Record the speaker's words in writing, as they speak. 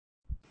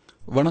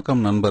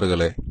வணக்கம்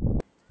நண்பர்களே.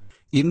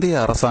 இந்திய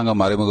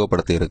அரசாங்கம்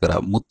அறிமுகப்படுத்தி இருக்கிற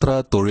முத்ரா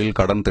தொழில்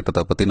கடன்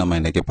திட்டத்தை பத்தி நம்ம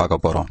இன்னைக்கு பார்க்க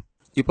போறோம்.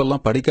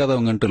 இப்பெல்லாம்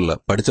படிக்காதவங்கன்ட்டு இல்ல,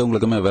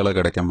 படிச்சவங்களுக்குமே வேலை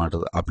கிடைக்க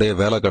மாட்டுது. அப்படியே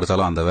வேலை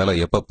கிடைச்சாலும் அந்த வேலை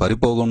எப்ப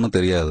பறிபோகும்னு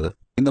தெரியாது.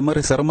 இந்த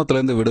மாதிரி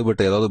சிரமத்துல இருந்து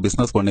விடுபட்டு ஏதாவது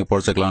பிசினஸ் பண்ணி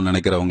பொழைச்சிக்கலாம்னு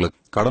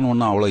நினைக்கிறவங்களுக்கு கடன்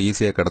ஒன்றும் அவ்வளவு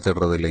ஈஸியா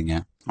கிடைச்சிடுறது இல்லைங்க.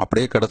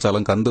 அப்படியே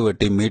கிடைச்சாலும் கந்து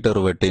வெட்டி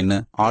மீட்டர் வெட்டின்னு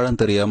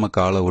ஆழம் தெரியாம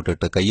காலை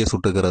விட்டுட்டு கையை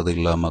சுட்டுக்கிறது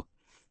இல்லாம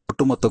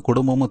ஒட்டுமொத்த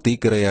குடும்பமும்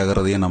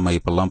தீக்கிரையாகிறதையும் நம்ம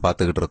இப்பெல்லாம்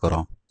பார்த்துக்கிட்டு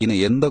இருக்கிறோம். இன்னும்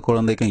எந்த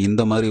குழந்தைக்கும்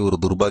இந்த மாதிரி ஒரு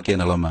துர்பாக்கிய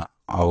நிலைமை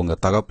அவங்க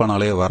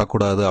தகப்பனாலே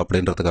வரக்கூடாது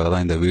அப்படின்றதுக்காக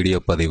தான் இந்த வீடியோ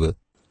பதிவு.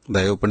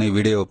 தயவு பண்ணி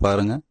வீடியோவை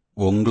பாருங்க.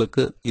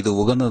 உங்களுக்கு இது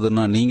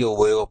உகந்ததுன்னா நீங்க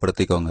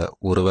உபயோகப்படுத்திக்கோங்க.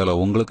 ஒருவேளை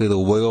உங்களுக்கு இது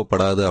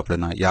உபயோகப்படாது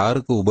அப்படின்னா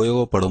யாருக்கு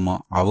உபயோகப்படுமோ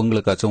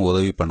அவங்களுக்காச்சும்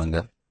உதவி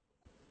பண்ணுங்க.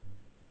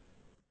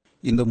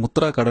 இந்த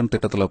முத்ரா கடன்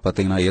திட்டத்துல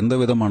பாத்தீங்கன்னா எந்த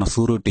விதமான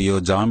சூரிட்டியோ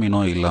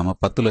ஜாமீனோ இல்லாம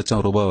 10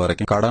 லட்சம் ரூபாய்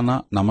வரைக்கும் கடனா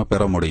நம்ம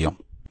பெற முடியும்.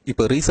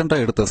 இப்ப ரீசெண்டா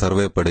எடுத்த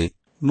சர்வே படி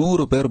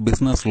 100 பேர்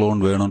பிசினஸ் லோன்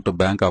வேணும்ட்டு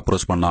பேங்க்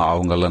அப்ரோச் பண்ணா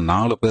அவங்கள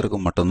 4 பேருக்கு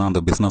மட்டும்தான்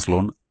அந்த பிசினஸ்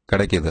லோன்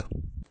கிடைக்குது.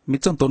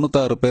 மிச்சம்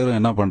 96 பேரும்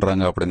என்ன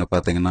பண்றாங்க அப்படின்னு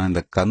பாத்தீங்கன்னா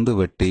இந்த கந்து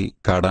வெட்டி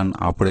கடன்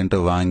அப்படின்ட்டு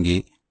வாங்கி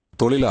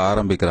தொழில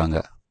ஆரம்பிக்கிறாங்க.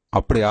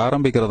 அப்படி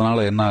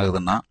ஆரம்பிக்கிறதுனால என்ன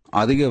ஆகுதுன்னா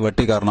அதிக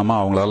வட்டி காரணமா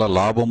அவங்களால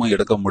லாபமும்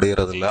எடுக்க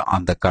முடியறதில்ல,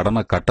 அந்த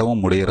கடனை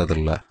கட்டவும்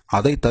முடியறதில்ல.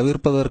 அதை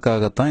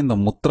தவிர்ப்பதற்காகத்தான் இந்த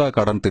முத்ரா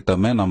கடன்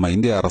திட்டமே நம்ம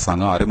இந்திய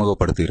அரசாங்கம்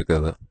அறிமுகப்படுத்தி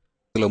இருக்குது.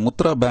 இதுல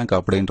முத்ரா பேங்க்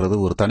அப்படின்றது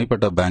ஒரு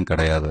தனிப்பட்ட பேங்க்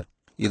கிடையாது.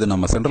 இது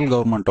நம்ம சென்ட்ரல்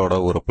கவர்மெண்டோட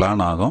ஒரு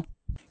பிளான் ஆகும்.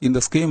 இந்த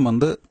ஸ்கீம்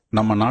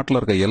நம்ம நாட்டில்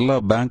இருக்க எல்லா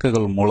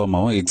பேங்குகள்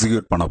மூலமாகவும்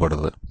எக்ஸிக்யூட்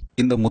பண்ணப்படுது.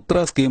 இந்த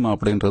முத்ரா ஸ்கீம்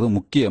அப்படின்றது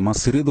முக்கியமா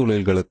சிறு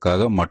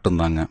தொழில்களுக்காக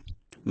மட்டும்தாங்க.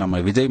 நம்ம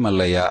விஜய்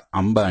மல்லையா,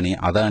 அம்பானி,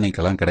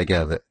 அதானிக்கெல்லாம்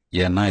கிடைக்காது.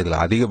 ஏன்னா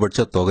இதுல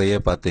அதிகபட்ச தொகையே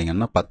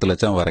பாத்தீங்கன்னா 10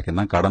 லட்சம்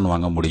வரைக்கும் தான் கடன்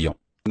வாங்க முடியும்.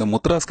 இந்த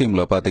முத்ரா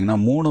ஸ்கீம்ல பாத்தீங்கன்னா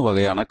 3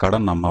 வகையான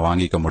கடன் நம்ம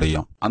வாங்கிக்க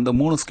முடியும். அந்த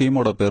 3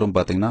 ஸ்கீமோட பேரும்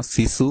பாத்தீங்கன்னா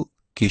சிசு,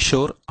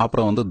 கிஷோர்,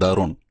 அப்புறம்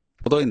தருண்.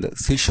 பொதுவாக இந்த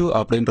சிசு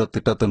அப்படின்ற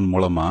திட்டத்தின்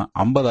மூலமா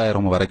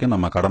 50,000 வரைக்கும்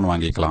நம்ம கடன்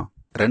வாங்கிக்கலாம்.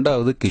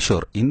 ரெண்டாவது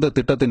கிஷோர். இந்த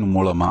திட்டத்தின்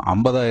மூலமா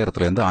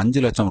 50,000 இருந்து 5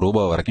 லட்சம்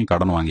ரூபாய் வரைக்கும்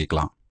கடன்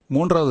வாங்கிக்கலாம்.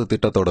 மூன்றாவது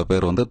திட்டத்தோட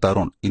பேர்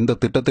தருண். இந்த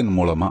திட்டத்தின்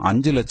மூலமா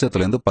 5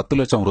 லட்சத்துல இருந்து 10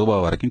 லட்சம்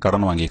ரூபாய் வரைக்கும்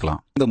கடன்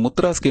வாங்கிக்கலாம். இந்த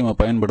முத்ரா ஸ்கீமை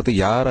பயன்படுத்தி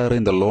யார் யாரு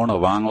இந்த லோனை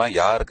வாங்கலாம்,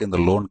 யாருக்கு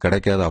இந்த லோன்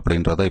கிடைக்காது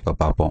அப்படின்றத இப்ப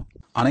பார்ப்போம்.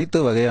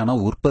 அனைத்து வகையான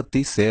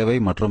உற்பத்தி, சேவை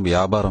மற்றும்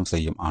வியாபாரம்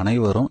செய்யும்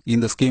அனைவரும்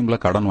இந்த ஸ்கீம்ல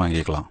கடன்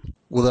வாங்கிக்கலாம்.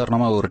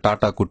 உதாரணமா ஒரு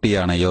டாடா குட்டி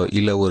யானையோ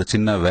இல்ல ஒரு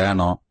சின்ன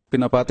வேனோ,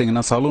 பின்ன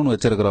பாத்தீங்கன்னா சலூன்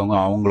வச்சிருக்கிறவங்க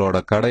அவங்களோட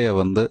கடையை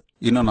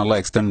இன்னும் நல்லா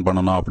எக்ஸ்டெண்ட்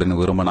பண்ணணும் அப்படின்னு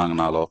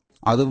விரும்பினாங்கனாலோ,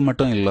 அது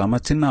மட்டும் இல்லாம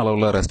சின்ன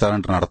அளவுல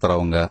ரெஸ்டாரண்ட்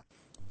நடத்துறவங்க,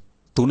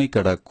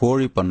 துணிக்கடை,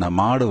 கோழி பண்ணை,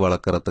 மாடு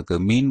வளர்க்கறதுக்கு,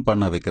 மீன்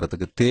பண்ணை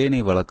வைக்கிறதுக்கு,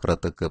 தேனி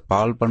வளர்க்கறதுக்கு,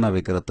 பால் பண்ணை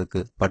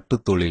வைக்கிறதுக்கு, பட்டு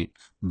தொழில்,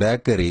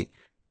 பேக்கரி,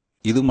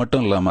 இது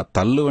மட்டும் இல்லாம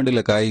தள்ளு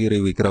வண்டியில காய்கறி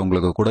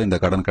விற்கிறவங்களுக்கு கூட இந்த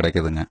கடன்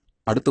கிடைக்குதுங்க.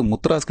 அடுத்து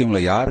முத்ரா ஸ்கீம்ல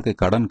யாருக்கு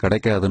கடன்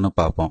கிடைக்காதுன்னு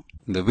பார்ப்போம்.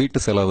 இந்த வீட்டு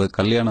செலவு,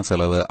 கல்யாண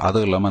செலவு,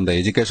 அதுவும் இல்லாம இந்த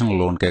எஜுகேஷனல்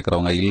லோன்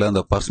கேட்கறவங்க இல்ல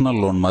இந்த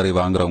பர்சனல் லோன் மாதிரி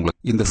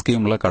வாங்குறவங்களுக்கு இந்த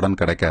ஸ்கீம்ல கடன்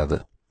கிடைக்காது.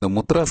 இந்த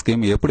முத்ரா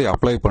ஸ்கீம் எப்படி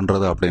அப்ளை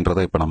பண்றது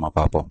அப்படின்றத இப்ப நம்ம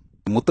பார்ப்போம்.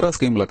 முத்ரா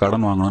ஸ்கீம்ல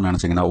கடன் வாங்கணும்னு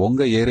நினைச்சீங்கன்னா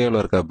உங்க ஏரியாவில்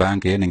இருக்க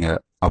பேங்கையே நீங்க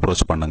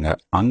அப்ரோச் பண்ணுங்க.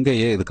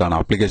 அங்கேயே இதுக்கான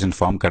அப்ளிகேஷன்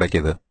ஃபார்ம்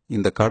கிடைக்குது.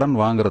 இந்த கடன்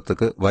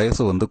வாங்குறதுக்கு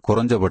வயசு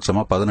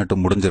குறைஞ்சபட்சமா 18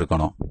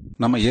 முடிஞ்சிருக்கணும்.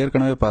 நம்ம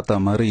ஏற்கனவே பார்த்த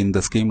மாதிரி இந்த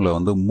ஸ்கீம்ல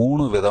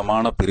 3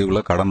 விதமான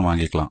பிரிவுல கடன்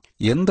வாங்கிக்கலாம்.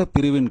 எந்த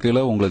பிரிவின்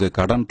கீழே உங்களுக்கு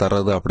கடன்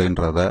தர்றது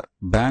அப்படின்றத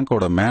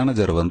பேங்கோட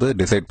மேனேஜர்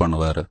டிசைட்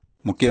பண்ணுவாரு.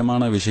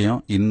 முக்கியமான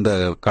விஷயம், இந்த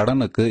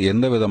கடனுக்கு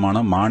எந்த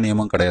விதமான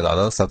மானியமும் கிடையாது,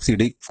 அதாவது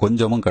சப்சிடி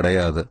கொஞ்சமும்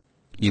கிடையாது.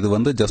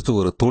 இது ஜஸ்ட்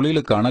ஒரு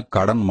தொழிலுக்கான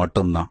கடன்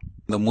மட்டும்தான்.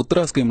 இந்த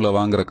முத்ரா ஸ்கீம்ல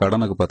வாங்குற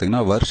கடனுக்கு பாத்தீங்கன்னா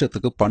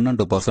வருஷத்துக்கு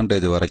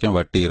 12% வரைக்கும்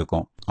வட்டி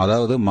இருக்கும்.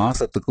 அதாவது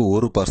மாசத்துக்கு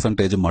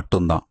 1%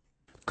 மட்டும்தான்.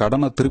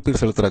 கடனை திருப்பி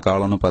செலுத்துற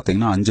காலம்னு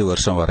பாத்தீங்கன்னா 5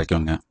 வருஷம்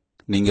வரைக்கும்ங்க.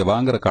 நீங்க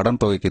வாங்குற கடன்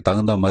தொகைக்கு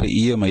தகுந்த மாதிரி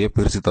இஎம்ஐயை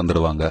பிரிச்சு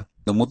தந்துடுவாங்க.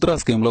 இந்த முத்ரா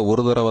ஸ்கீம்ல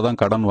ஒரு தடவை தான்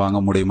கடன் வாங்க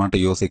முடியுமான்ட்டு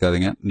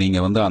யோசிக்காதீங்க.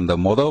 நீங்க அந்த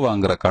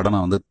வாங்குற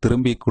கடனை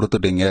திரும்பி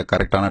கொடுத்துட்டீங்க,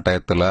 கரெக்டான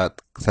டயத்துல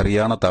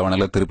சரியான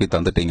தவணையில திருப்பி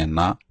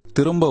தந்துட்டீங்கன்னா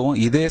திரும்பவும்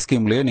இதே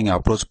ஸ்கீம்லயே நீங்க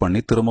அப்ரோச் பண்ணி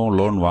திரும்பவும்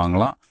லோன்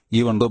வாங்கலாம்.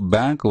 ஈவன் தோ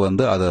பேங்க்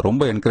அதை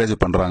ரொம்ப என்கரேஜ்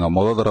பண்றாங்க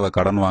முதல் தடவை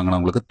கடன்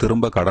வாங்கினவங்களுக்கு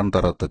திரும்ப கடன்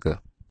தரத்துக்கு.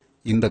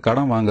 இந்த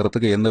கடன்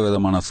வாங்குறதுக்கு எந்த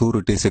விதமான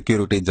சூரிட்டி,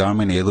 செக்யூரிட்டி,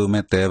 ஜாமீன்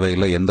எதுவுமே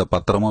தேவையில்லை. எந்த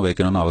பத்திரமும்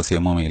வைக்கணும்னு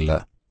அவசியமும் இல்லை.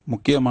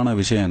 முக்கியமான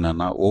விஷயம்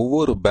என்னன்னா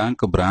ஒவ்வொரு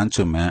பேங்க்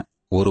பிரான்ச்சுமே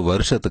ஒரு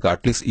வருஷத்துக்கு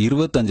அட்லீஸ்ட்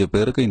 25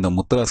 பேருக்கு இந்த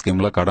முத்ரா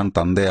ஸ்கீம்ல கடன்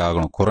தந்தே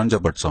ஆகணும்.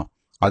 குறைஞ்சபட்சம்.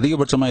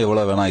 அதிகபட்சமா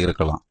எவ்வளவு வேணா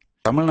இருக்கலாம்.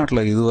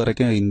 தமிழ்நாட்டில்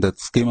இதுவரைக்கும் இந்த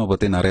ஸ்கீமை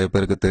பத்தி நிறைய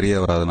பேருக்கு தெரிய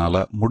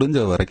வராதனால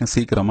முடிஞ்ச வரைக்கும்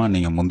சீக்கிரமா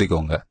நீங்க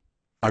முந்திக்கோங்க.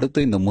 அடுத்து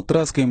இந்த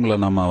முத்ரா ஸ்கீம்ல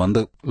நம்ம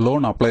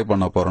லோன் அப்ளை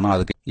பண்ண போறோம்னா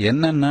அதுக்கு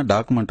என்னென்ன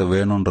டாக்குமெண்ட்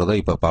வேணும்ன்றதை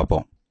இப்ப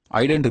பார்ப்போம்.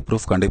 ஐடென்டி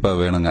ப்ரூஃப் கண்டிப்பா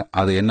வேணுங்க.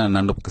 அது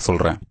என்னென்னு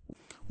சொல்றேன்.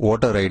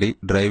 Voter ID,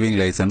 driving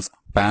licence,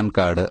 pan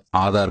card,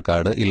 Aadhaar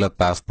card இல்ல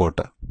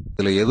பாஸ்போர்ட்.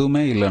 இதுல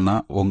எதுவுமே இல்லைன்னா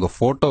உங்க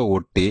போட்டோ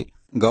ஒட்டி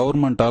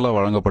கவர்மெண்டால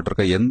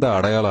வழங்கப்பட்டிருக்க எந்த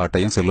அடையாள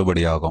அட்டையும்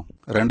செல்லுபடியாகும்.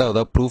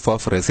 ரெண்டாவதா proof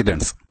of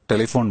residence,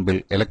 telephone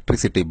bill,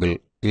 electricity bill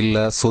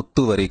இல்ல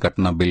சொத்து வரி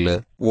கட்டின bill,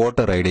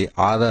 voter ID,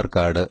 Aadhaar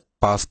card,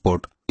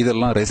 passport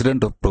இதெல்லாம்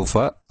ரெசிடென்ட்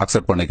ப்ரூஃபா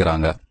அக்செப்ட்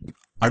பண்ணிக்கிறாங்க.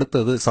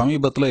 அடுத்தது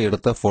சமீபத்துல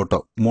எடுத்த போட்டோ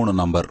 3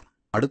 நம்பர்.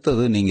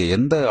 அடுத்தது நீங்க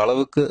எந்த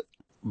அளவுக்கு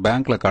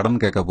பேங்க்ல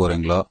கடன் கேட்க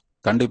போறீங்களோ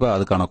கண்டிப்பா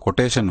அதுக்கான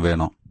கொட்டேஷன்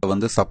வேணும்.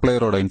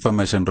 சப்ளையரோட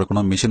இன்ஃபர்மேஷன்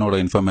இருக்கணும், மிஷினோட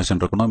இன்ஃபர்மேஷன்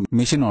இருக்கணும்,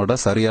 மிஷினோட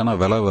சரியான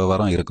விலை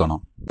விவரம்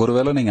இருக்கணும்.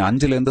 ஒருவேளை நீங்க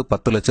 5ல இருந்து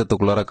 10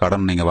 லட்சத்துக்குள்ளார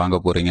கடன் நீங்க வாங்க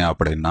போறீங்க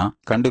அப்படின்னா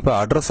கண்டிப்பா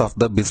address of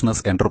the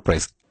business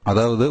enterprise,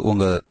 அதாவது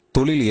உங்க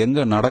தொழில்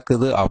எங்க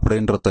நடக்குது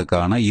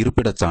அப்படின்றதுக்கான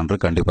இருப்பிடச் சான்று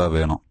கண்டிப்பா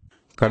வேணும்.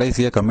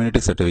 கடைசியா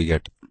கம்யூனிட்டி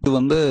சர்டிபிகேட்.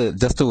 இது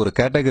ஜஸ்ட் ஒரு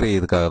கேட்டகரி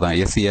இதுக்காக தான்.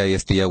 எஸ்சியா,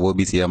 எஸ்டியா,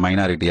 ஓபிசியா,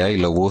 மைனாரிட்டியா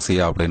இல்ல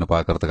ஓசியா அப்படின்னு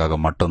பாக்குறதுக்காக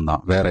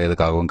மட்டும்தான், வேற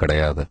எதுக்காகவும்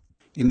கிடையாது.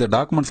 இந்த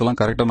டாக்குமெண்ட்ஸ் எல்லாம்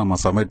கரெக்டா நம்ம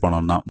சப்மிட்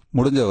பண்ணோம்னா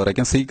முடிஞ்ச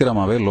வரைக்கும்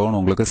சீக்கிரமாவே லோன்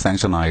உங்களுக்கு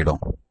சேங்ஷன் ஆயிடும்.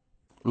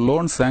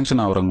 லோன்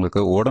சேங்ஷன்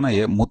ஆகிறவங்களுக்கு உடனே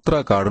முத்ரா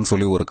கார்டுன்னு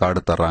சொல்லி ஒரு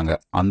கார்டு தர்றாங்க.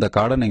 அந்த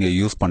கார்டை நீங்க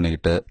யூஸ்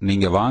பண்ணிட்டு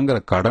நீங்க வாங்குற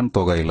கடன்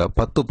தொகையில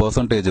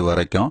 10%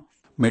 வரைக்கும்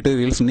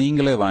மெட்டீரியல்ஸ்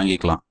நீங்களே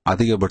வாங்கிக்கலாம்.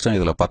 அதிகபட்சம்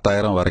இதுல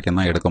 10,000 வரைக்கும்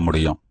தான் எடுக்க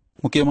முடியும்.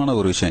 முக்கியமான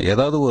ஒரு விஷயம்,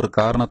 ஏதாவது ஒரு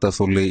காரணத்தை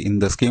சொல்லி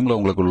இந்த ஸ்கீம்ல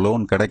உங்களுக்கு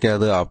லோன்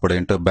கிடைக்காது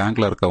அப்படின்ட்டு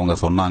பேங்க்ல இருக்கவங்க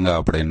சொன்னாங்க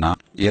அப்படின்னா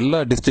எல்லா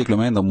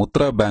டிஸ்ட்ரிக்ட்லுமே இந்த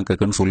முத்ரா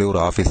பேங்க்குன்னு சொல்லி ஒரு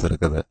ஆபீஸ்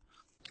இருக்குது.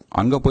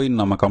 அங்க போய்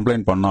நம்ம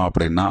கம்ப்ளைண்ட் பண்ணோம்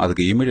அப்படின்னா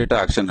அதுக்கு இமீடியட்டா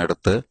ஆக்ஷன்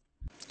எடுத்து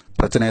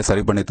பிரச்சனையை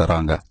சரி பண்ணி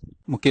தராங்க.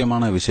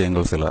 முக்கியமான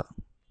விஷயங்கள் சில.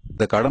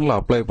 இந்த கடன்ல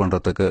அப்ளை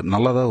பண்றதுக்கு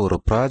நல்லதா ஒரு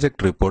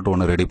ப்ராஜெக்ட் ரிப்போர்ட்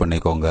ஒன்று ரெடி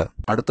பண்ணிக்கோங்க.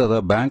 அடுத்ததா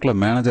பேங்க்ல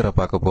மேனேஜரை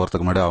பார்க்க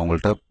போறதுக்கு முன்னாடி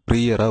அவங்கள்ட்ட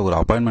ப்ரீயரா ஒரு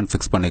அப்பாயின்மெண்ட்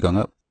ஃபிக்ஸ்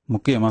பண்ணிக்கோங்க.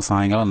 முக்கியமா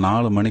சாயங்காலம்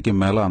 4 மணிக்கு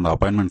மேல அந்த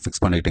அப்பாயின்மெண்ட்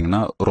ஃபிக்ஸ் பண்ணிட்டீங்கன்னா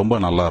ரொம்ப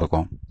நல்லா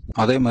இருக்கும்.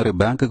 அதே மாதிரி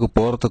பேங்க்குக்கு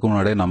போறதுக்கு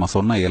முன்னாடியே நம்ம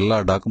சொன்ன எல்லா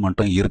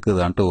டாக்குமெண்ட்டும்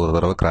இருக்குதான்ட்டு ஒரு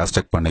தடவை கிராஸ்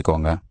செக்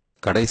பண்ணிக்கோங்க.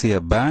 கடைசியா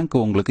பேங்க்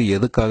உங்களுக்கு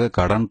எதுக்காக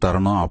கடன்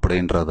தரணும்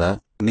அப்படின்றத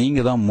நீங்க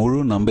தான் முழு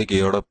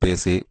நம்பிக்கையோட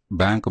பேசி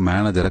பேங்க்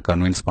மேனேஜரை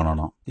கன்வின்ஸ்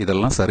பண்ணணும்.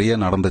 இதெல்லாம் சரியா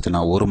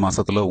நடந்துச்சுன்னா 1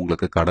 மாசத்துல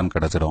உங்களுக்கு கடன்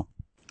கிடைச்சிடும்.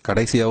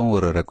 கடைசியாவும்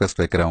ஒரு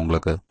ரெக்வெஸ்ட் வைக்கிறேன்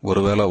உங்களுக்கு.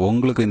 ஒருவேளை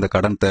உங்களுக்கு இந்த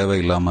கடன் தேவை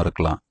இல்லாம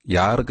இருக்கலாம்.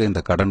 யாருக்கு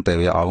இந்த கடன்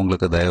தேவையோ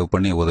அவங்களுக்கு தயவு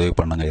பண்ணி உதவி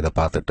பண்ணுங்க. இதை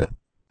பார்த்துட்டு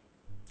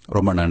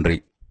ரொம்ப நன்றி.